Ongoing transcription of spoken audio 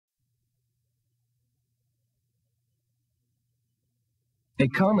A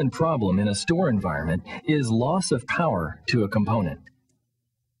common problem in a store environment is loss of power to a component.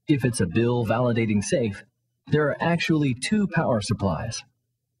 If it's a bill validating safe, there are actually two power supplies,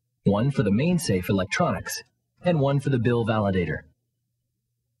 one for the main safe electronics and one for the bill validator.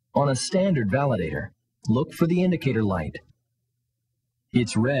 On a standard validator, look for the indicator light.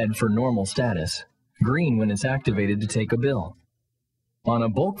 It's red for normal status, green when it's activated to take a bill. On a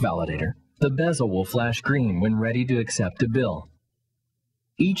bulk validator, the bezel will flash green when ready to accept a bill.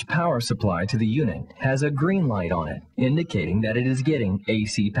 Each power supply to the unit has a green light on it, indicating that it is getting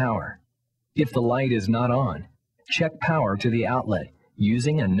AC power. If the light is not on, check power to the outlet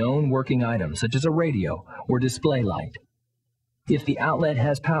using a known working item such as a radio or display light. If the outlet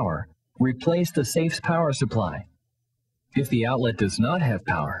has power, replace the safe's power supply. If the outlet does not have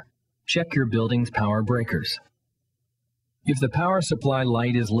power, check your building's power breakers. If the power supply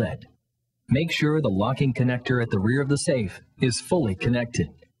light is lit, make sure the locking connector at the rear of the safe is fully connected.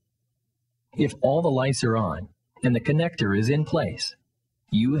 If all the lights are on and the connector is in place,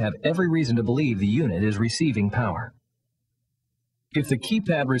 you have every reason to believe the unit is receiving power. If the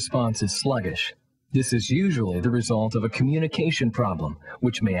keypad response is sluggish, this is usually the result of a communication problem,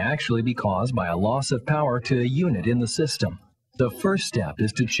 which may actually be caused by a loss of power to a unit in the system. The first step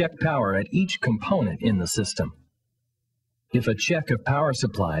is to check power at each component in the system. If a check of power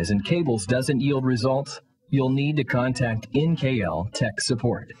supplies and cables doesn't yield results, you'll need to contact NKL Tech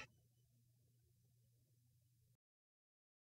Support.